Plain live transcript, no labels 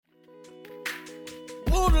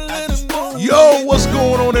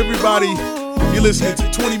going on, everybody? You're listening to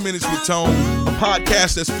 20 Minutes with Tone, a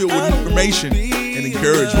podcast that's filled with information and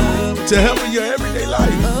encouragement to help in your everyday life.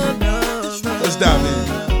 Let's dive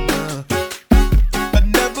in.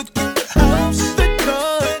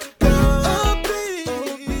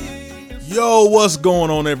 Yo, what's going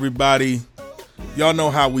on, everybody? Y'all know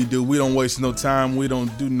how we do. We don't waste no time. We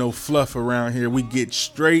don't do no fluff around here. We get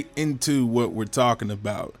straight into what we're talking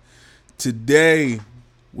about. Today,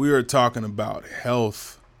 we are talking about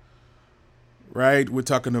health, right? We're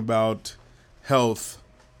talking about health.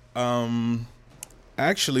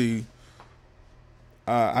 Actually,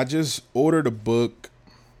 I just ordered a book.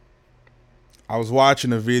 I was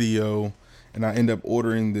watching a video, and I ended up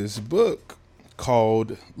ordering this book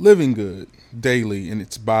called Living Good Daily, and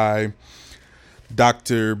it's by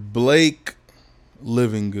Dr. Blake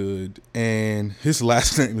Living Good, and his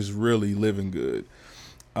last name is really Living Good.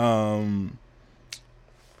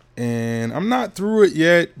 And I'm not through it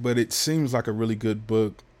yet, but it seems like a really good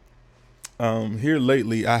book. Here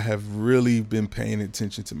lately, I have really been paying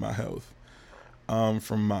attention to my health,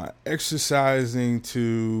 from my exercising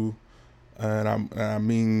to, I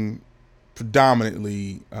mean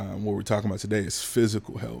predominantly, what we're talking about today is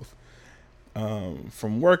physical health,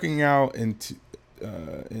 from working out and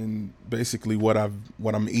basically what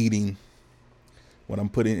I'm eating, what I'm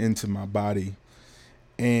putting into my body.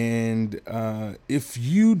 And if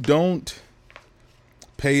you don't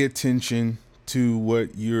pay attention to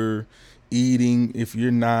what you're eating, if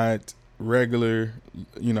you're not regular,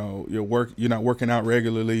 you're not working out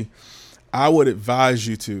regularly, I would advise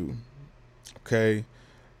you to. Okay.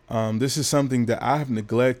 This is something that I have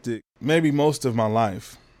neglected maybe most of my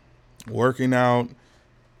life. Working out,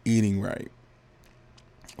 eating right.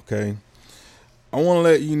 Okay. I want to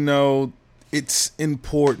let you know it's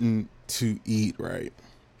important to eat right.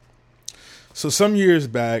 So some years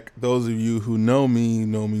back, those of you who know me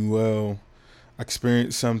well, I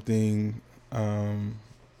experienced something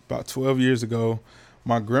about 12 years ago.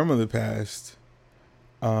 My grandmother passed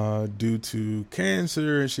due to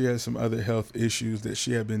cancer, and she had some other health issues that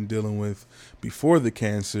she had been dealing with before the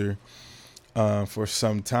cancer for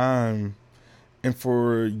some time. And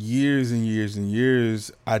for years and years and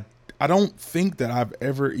years, I don't think that I've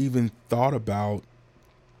ever even thought about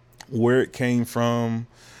where it came from,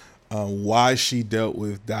 why she dealt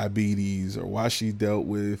with diabetes, or why she dealt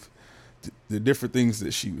with the different things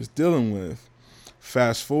that she was dealing with.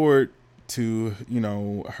 Fast forward to,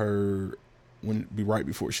 her right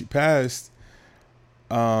before she passed.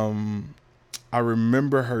 I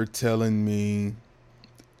remember her telling me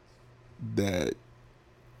that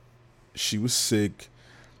she was sick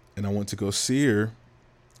and I went to go see her.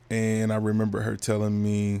 And I remember her telling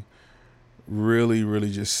me, really,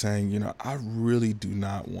 really just saying, I really do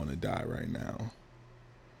not want to die right now.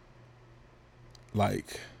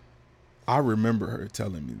 Like, I remember her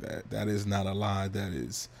telling me that. That is not a lie. That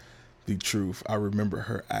is the truth. I remember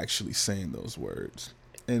her actually saying those words.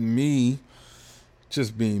 And me,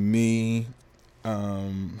 just being me,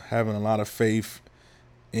 having a lot of faith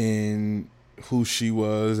in who she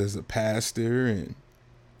was as a pastor, and,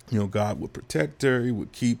 God would protect her. He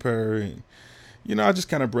would keep her. And, I just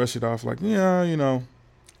kind of brushed it off like, yeah, And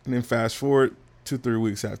then fast forward 2-3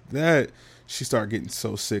 weeks after that, she started getting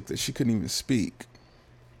so sick that she couldn't even speak.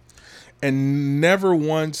 And never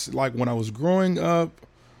once, like when I was growing up,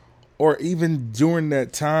 or even during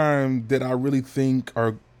that time, did I really think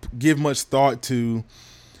or give much thought to,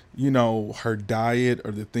 her diet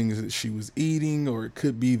or the things that she was eating, or it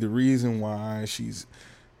could be the reason why she's,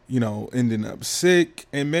 ending up sick.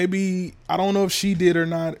 And maybe, I don't know if she did or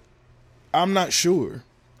not. I'm not sure.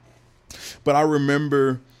 But I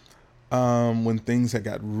remember when things had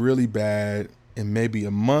got really bad, and maybe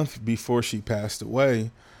a month before she passed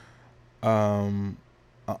away, an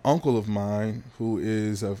uncle of mine who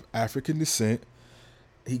is of African descent,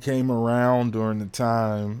 he came around during the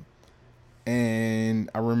time, and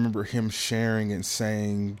I remember him sharing and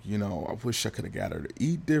saying, I wish I could have got her to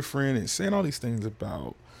eat different, and saying all these things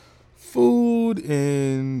about food.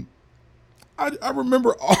 And I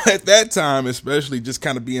remember at that time, especially, just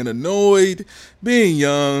kind of being annoyed, being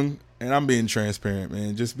young, and I'm being transparent,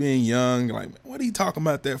 man, just being young, like, what are you talking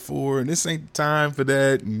about that for? And this ain't the time for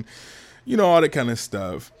that. And, all that kind of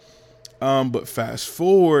stuff. But fast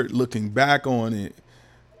forward, looking back on it,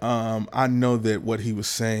 I know that what he was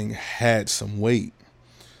saying had some weight.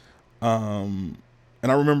 And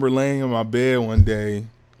I remember laying in my bed one day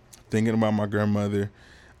thinking about my grandmother.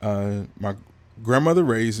 My grandmother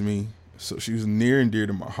raised me, so she was near and dear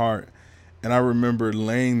to my heart. And I remember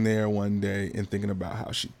laying there one day and thinking about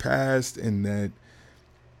how she passed, and that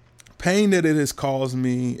pain that it has caused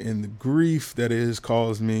me and the grief that it has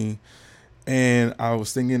caused me. And I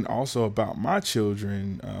was thinking also about my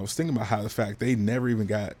children. I was thinking about how the fact they never even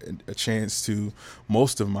got a chance to,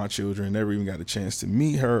 most of my children never even got a chance to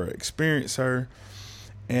meet her or experience her.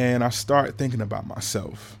 And I start thinking about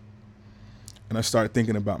myself. And I start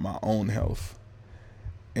thinking about my own health.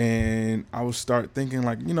 And I would start thinking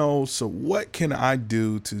like, so what can I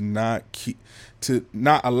do to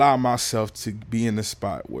not allow myself to be in the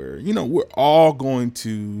spot where, we're all going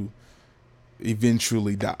to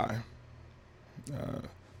eventually die.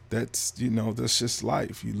 That's just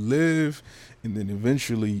life. You live and then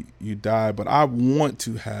eventually you die. But I want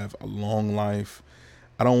to have a long life.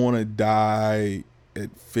 I don't want to die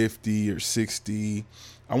at 50 or 60.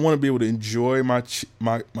 I want to be able to enjoy my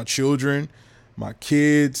children, my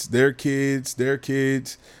kids, their kids, their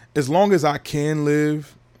kids. As long as I can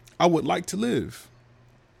live, I would like to live.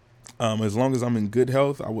 As long as I'm in good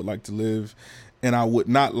health, I would like to live. And I would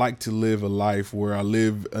not like to live a life where I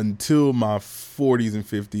live until my 40s and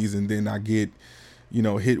 50s and then I get,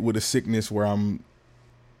 hit with a sickness where I'm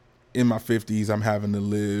in my 50s. I'm having to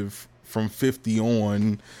live from 50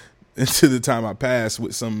 on into the time I pass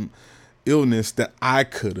with some illness that I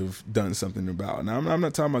could have done something about. Now, I'm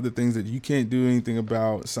not talking about the things that you can't do anything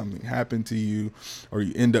about, something happened to you, or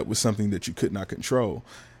you end up with something that you could not control.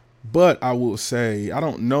 But I will say, I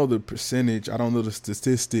don't know the percentage, I don't know the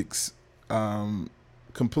statistics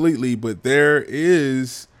completely, but there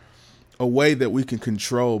is a way that we can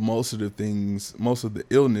control most of the things, most of the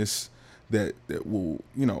illness that will,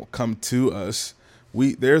 come to us.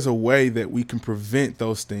 There's a way that we can prevent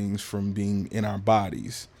those things from being in our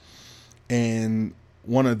bodies. And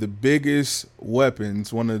one of the biggest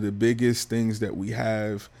weapons, one of the biggest things that we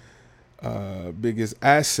have, biggest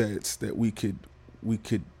assets that we could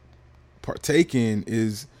partake in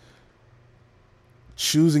is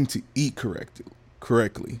choosing to eat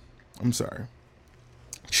correctly.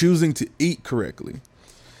 Choosing to eat correctly.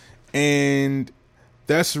 And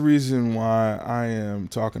that's the reason why I am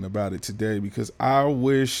talking about it today, because I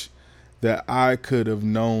wish that I could have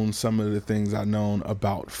known some of the things I known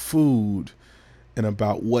about food and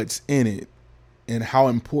about what's in it and how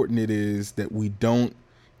important it is that we don't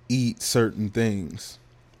eat certain things.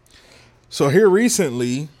 So here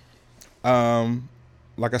recently,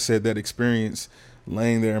 like I said, that experience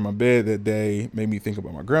laying there in my bed that day made me think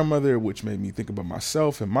about my grandmother, which made me think about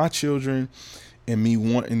myself and my children, and me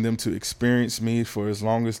wanting them to experience me for as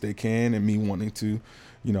long as they can, and me wanting to,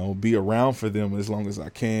 be around for them as long as I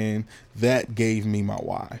can. That gave me my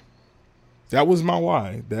why. That was my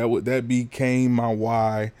why. That became my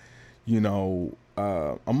why,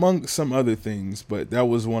 among some other things, but that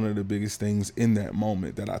was one of the biggest things in that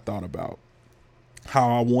moment that I thought about.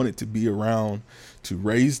 How I wanted to be around to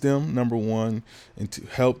raise them, number one, and to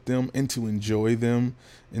help them and to enjoy them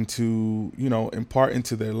and to, impart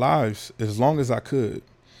into their lives as long as I could.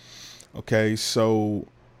 Okay, so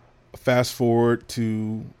fast forward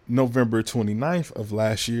to November 29th of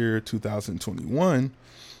last year, 2021,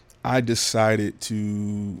 I decided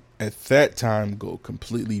to, at that time, go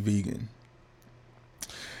completely vegan.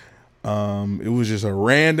 It was just a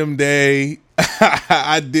random day.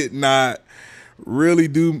 I did not really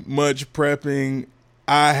do much prepping.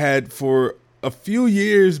 I had for a few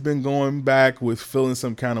years been going back with feeling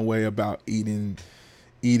some kind of way about eating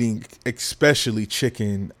especially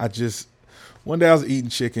chicken. One day I was eating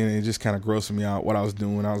chicken and it just kind of grossed me out what I was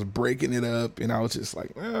doing. I was breaking it up and I was just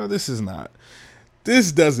like,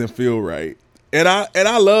 this doesn't feel right. And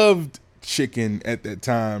I loved chicken at that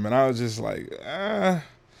time, and I was just like,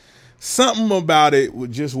 something about it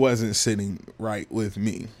just wasn't sitting right with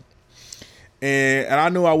me. And I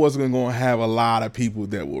knew I wasn't going to have a lot of people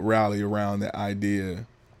that would rally around that idea,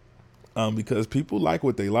 because people like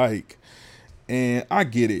what they like, and I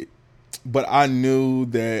get it. But I knew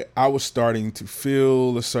that I was starting to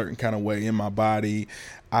feel a certain kind of way in my body.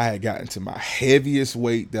 I had gotten to my heaviest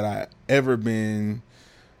weight that I ever been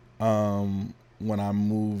when I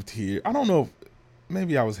moved here. I don't know if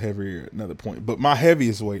maybe I was heavier at another point, but my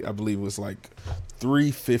heaviest weight, I believe, was like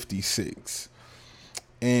 356.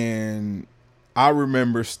 And I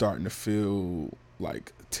remember starting to feel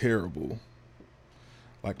like terrible.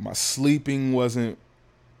 Like my sleeping wasn't,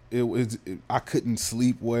 I couldn't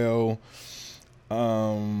sleep well.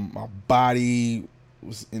 My body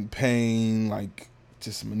was in pain, like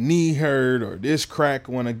just my knee hurt or this crack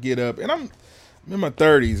when I get up. And I'm in my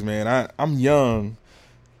 30s, man. I'm young.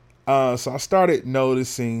 So I started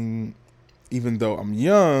noticing, even though I'm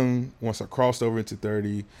young, once I crossed over into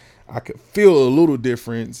 30, I could feel a little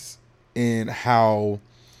difference in how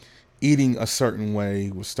eating a certain way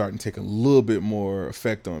was starting to take a little bit more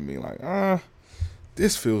effect on me. Like,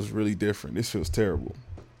 this feels really different. This feels terrible.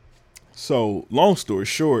 So, long story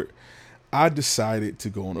short, I decided to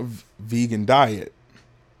go on a vegan diet.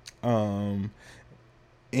 And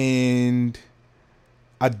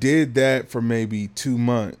I did that for maybe 2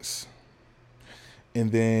 months.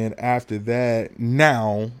 And then after that,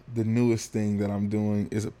 now the newest thing that I'm doing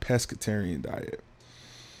is a pescatarian diet.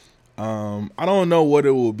 I don't know what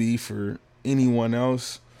it will be for anyone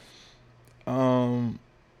else. But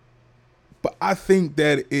I think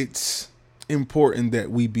that it's important that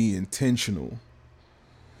we be intentional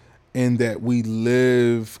and that we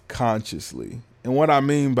live consciously. And what I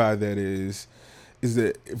mean by that is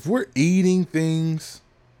that if we're eating things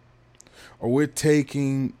or we're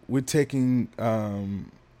taking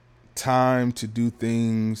time to do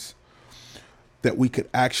things that we could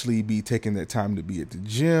actually be taking that time to be at the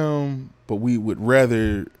gym, but we would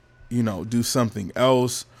rather, do something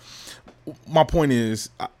else. My point is,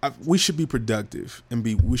 we should be productive and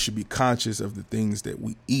we should be conscious of the things that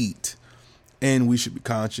we eat, and we should be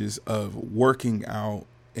conscious of working out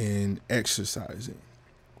and exercising.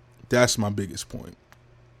 That's my biggest point,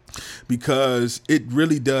 because it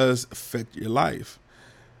really does affect your life.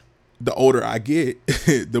 The older I get,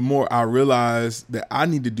 the more I realize that I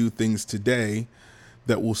need to do things today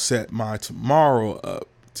that will set my tomorrow up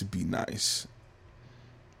to be nice.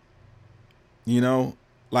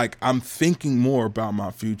 Like, I'm thinking more about my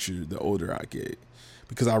future the older I get,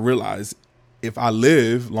 because I realize if I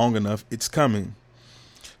live long enough, it's coming.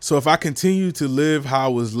 So if I continue to live how I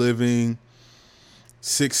was living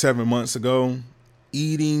 6-7 months ago,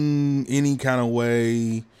 eating any kind of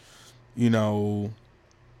way,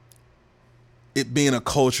 it being a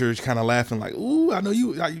culture, kind of laughing like, ooh, I know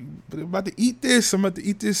you about to eat this. I'm about to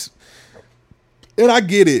eat this. And I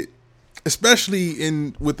get it,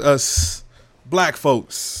 especially with us Black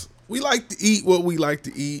folks. We like to eat what we like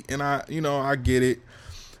to eat. And I get it.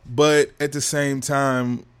 But at the same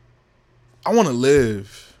time, I want to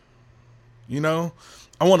live, I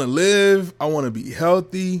want to live. I want to be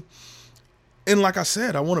healthy. And like I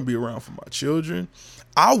said, I want to be around for my children.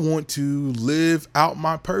 I want to live out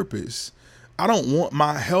my purpose. I don't want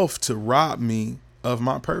my health to rob me of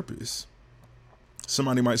my purpose.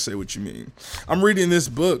 Somebody might say, what you mean? I'm reading this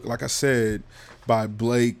book, like I said, by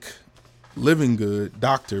Blake Livingood,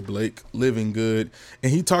 Dr. Blake Livingood.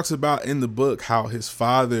 And he talks about in the book how his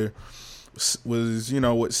father was,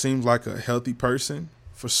 what seems like a healthy person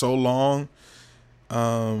for so long.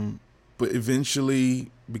 But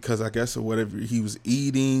eventually, because I guess of whatever he was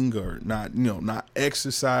eating or not, not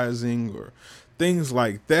exercising or things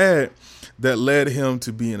like that led him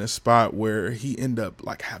to be in a spot where he ended up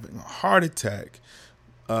like having a heart attack,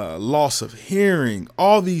 loss of hearing,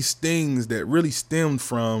 all these things that really stemmed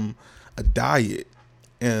from a diet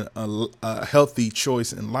and a healthy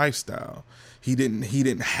choice in lifestyle. He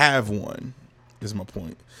didn't have one, is my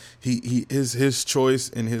point. His choice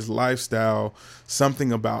and his lifestyle,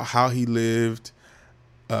 something about how he lived,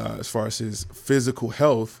 as far as his physical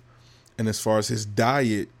health and as far as his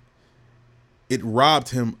diet, it robbed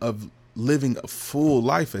him of living a full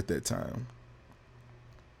life at that time.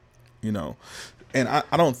 And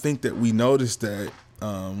I don't think that we notice that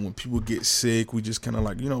when people get sick, we just kind of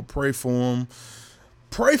like, pray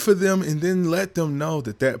for them and then let them know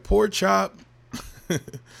that pork chop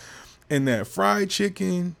and that fried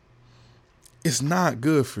chicken is not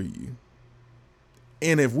good for you.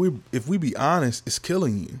 And if we be honest, it's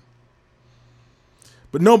killing you.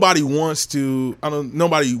 But nobody wants to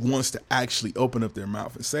actually open up their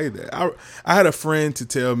mouth and say that. I had a friend to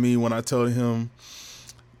tell me when I told him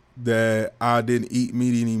that I didn't eat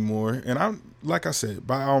meat anymore. And I'm, like I said,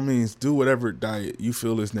 by all means, do whatever diet you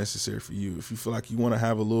feel is necessary for you. If you feel like you want to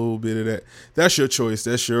have a little bit of that, that's your choice.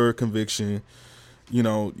 That's your conviction.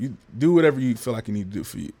 You do whatever you feel like you need to do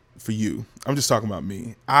for you. I'm just talking about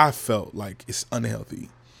me. I felt like it's unhealthy.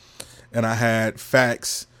 And I had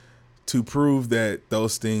facts to prove that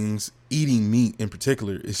those things, eating meat in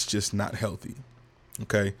particular, is just not healthy.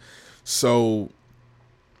 Okay. So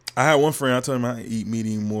I had one friend, I told him I didn't eat meat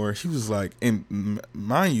anymore. He was like, and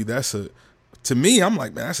mind you, to me, I'm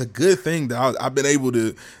like, man, that's a good thing that I've been able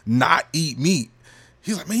to not eat meat.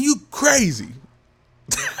 He's like, man, you crazy.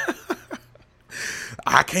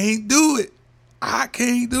 I can't do it.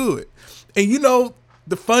 And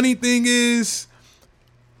the funny thing is,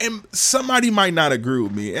 and somebody might not agree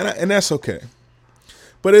with me, and that's okay.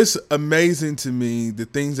 But it's amazing to me the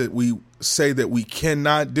things that we say that we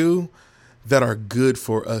cannot do that are good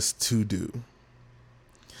for us to do.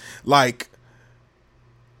 Like,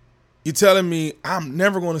 You're telling me I'm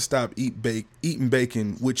never going to stop eating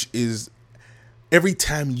bacon, which is every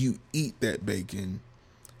time you eat that bacon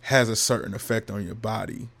has a certain effect on your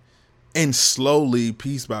body. And slowly,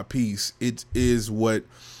 piece by piece, it is what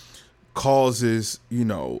causes,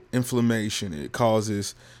 inflammation. It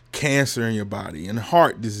causes cancer in your body and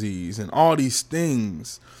heart disease and all these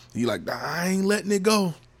things. You're like, I ain't letting it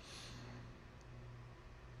go.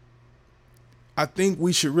 I think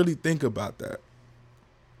we should really think about that.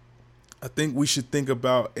 I think we should think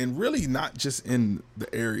about, and really not just in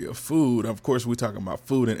the area of food. Of course, we're talking about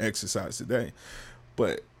food and exercise today,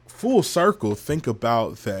 but full circle, think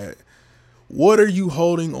about that. What are you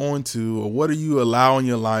holding on to, or what are you allowing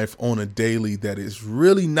your life on a daily that is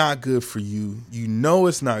really not good for you? You know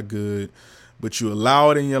it's not good, but you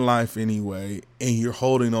allow it in your life anyway, and you're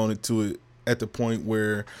holding on to it at the point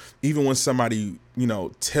where even when somebody,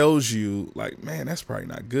 tells you like, man, that's probably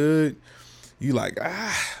not good, you like,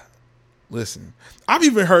 listen. I've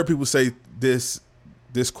even heard people say this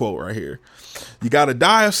quote right here. You got to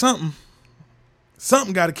die of something.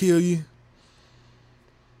 Something got to kill you.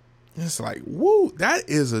 It's like, woo, that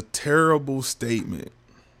is a terrible statement.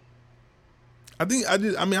 I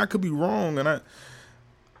could be wrong,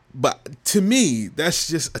 but to me, that's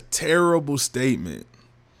just a terrible statement.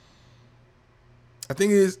 I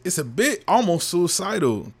think it's a bit almost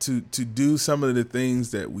suicidal to do some of the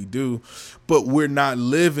things that we do, but we're not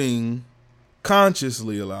living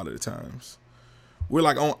consciously a lot of the times. We're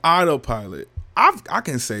like on autopilot. I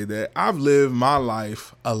can say that I've lived my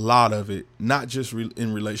life, a lot of it, not just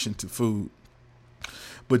in relation to food,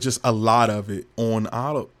 but just a lot of it on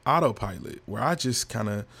autopilot, where I just kind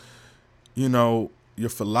of, your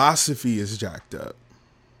philosophy is jacked up.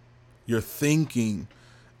 Your thinking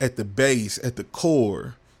at the base, at the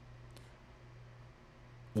core,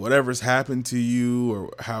 whatever's happened to you or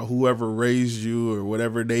how whoever raised you or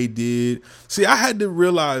whatever they did. See, I had to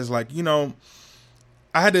realize,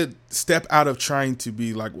 I had to step out of trying to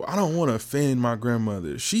be like, well, I don't want to offend my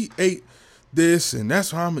grandmother. She ate this and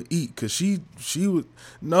that's why I'm going to eat. Cause she would,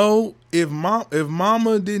 no, if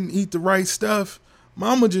mama didn't eat the right stuff,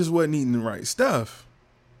 mama just wasn't eating the right stuff.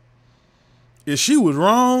 If she was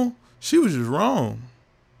wrong, she was just wrong.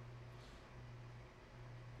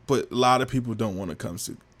 But a lot of people don't want to come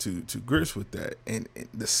to grips with that. And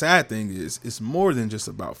the sad thing is, it's more than just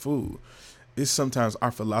about food. It's sometimes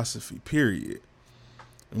our philosophy, period.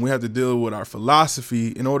 And we have to deal with our philosophy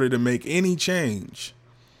in order to make any change.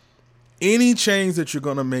 Any change that you're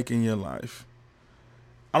going to make in your life.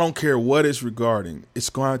 I don't care what it's regarding. It's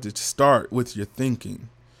going to start with your thinking.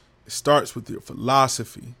 It starts with your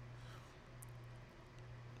philosophy.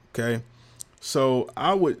 Okay? So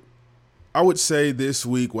I would say this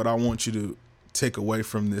week, what I want you to take away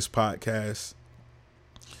from this podcast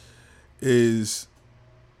is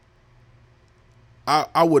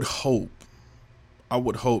I would hope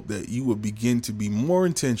that you would begin to be more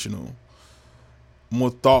intentional,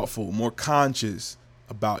 more thoughtful, more conscious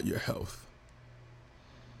about your health.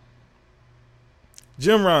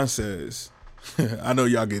 Jim Rohn says, I know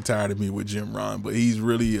y'all get tired of me with Jim Rohn, but he's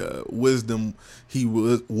really wisdom. He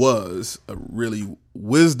was a really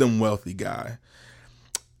wisdom wealthy guy.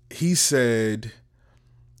 He said,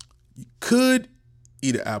 you could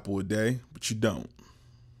eat an apple a day, but you don't.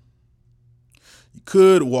 You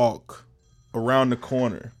could walk around the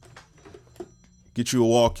corner, get you a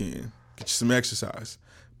walk in, get you some exercise,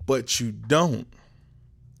 but you don't.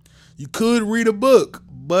 You could read a book,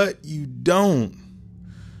 but you don't.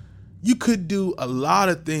 You could do a lot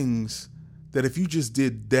of things that if you just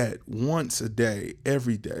did that once a day,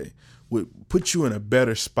 every day, would put you in a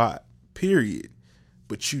better spot, period.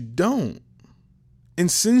 But you don't. And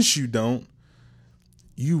since you don't,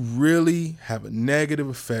 you really have a negative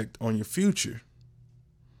effect on your future.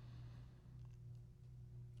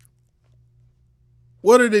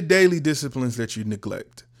 What are the daily disciplines that you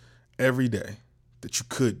neglect every day that you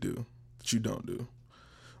could do, that you don't do?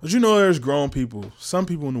 But there's grown people, some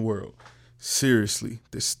people in the world, seriously,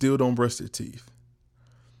 that still don't brush their teeth,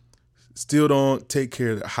 still don't take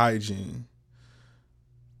care of their hygiene.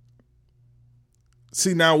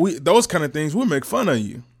 See, now those kind of things, we'll make fun of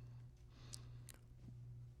you.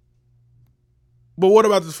 But what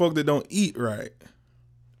about the folk that don't eat right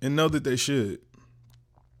and know that they should?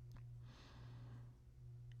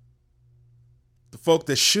 The folk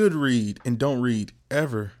that should read and don't read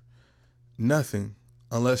ever, nothing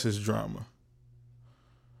unless it's drama.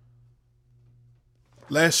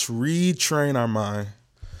 Let's retrain our mind.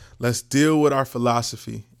 Let's deal with our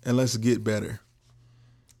philosophy and let's get better.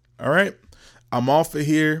 All right. I'm off of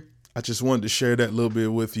here. I just wanted to share that little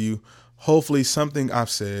bit with you. Hopefully something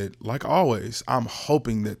I've said, like always, I'm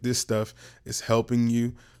hoping that this stuff is helping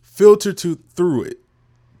you filter through it.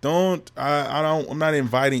 I'm not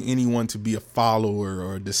inviting anyone to be a follower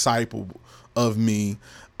or a disciple of me.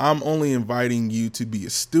 I'm only inviting you to be a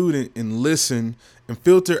student and listen and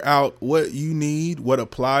filter out what you need, what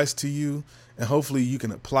applies to you, and hopefully you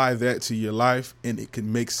can apply that to your life and it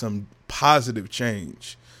can make some positive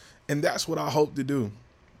change. And that's what I hope to do.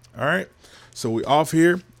 All right. So we off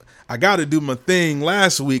here. I got to do my thing.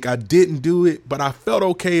 Last week I didn't do it, but I felt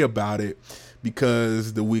okay about it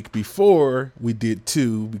because the week before we did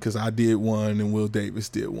two, because I did one and Will Davis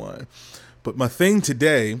did one. But my thing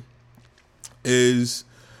today is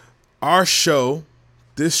our show,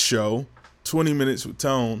 this show, 20 Minutes with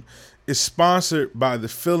Tone, is sponsored by the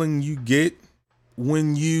feeling you get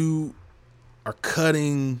when you are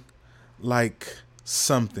cutting like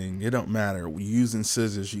something. It don't matter. We're using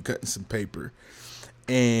scissors, you cutting some paper.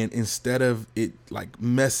 And instead of it like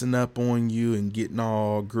messing up on you and getting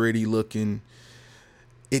all gritty looking,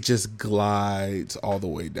 it just glides all the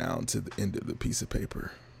way down to the end of the piece of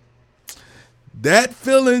paper. That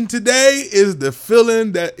feeling today is the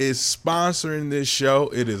feeling that is sponsoring this show.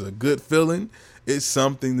 It is a good feeling. It's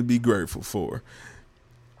something to be grateful for.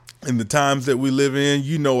 In the times that we live in,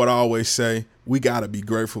 you know what I always say, we got to be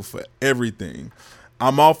grateful for everything.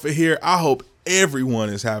 I'm off of here. I hope everyone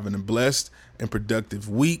is having a blessed and productive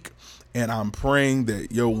week. And I'm praying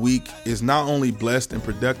that your week is not only blessed and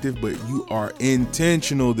productive, but you are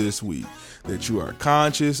intentional this week, that you are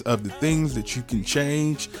conscious of the things that you can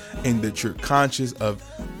change and that you're conscious of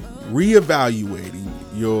reevaluating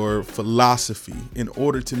your philosophy in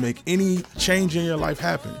order to make any change in your life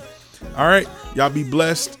happen. All right. Y'all be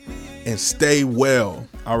blessed and stay well.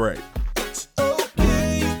 All right.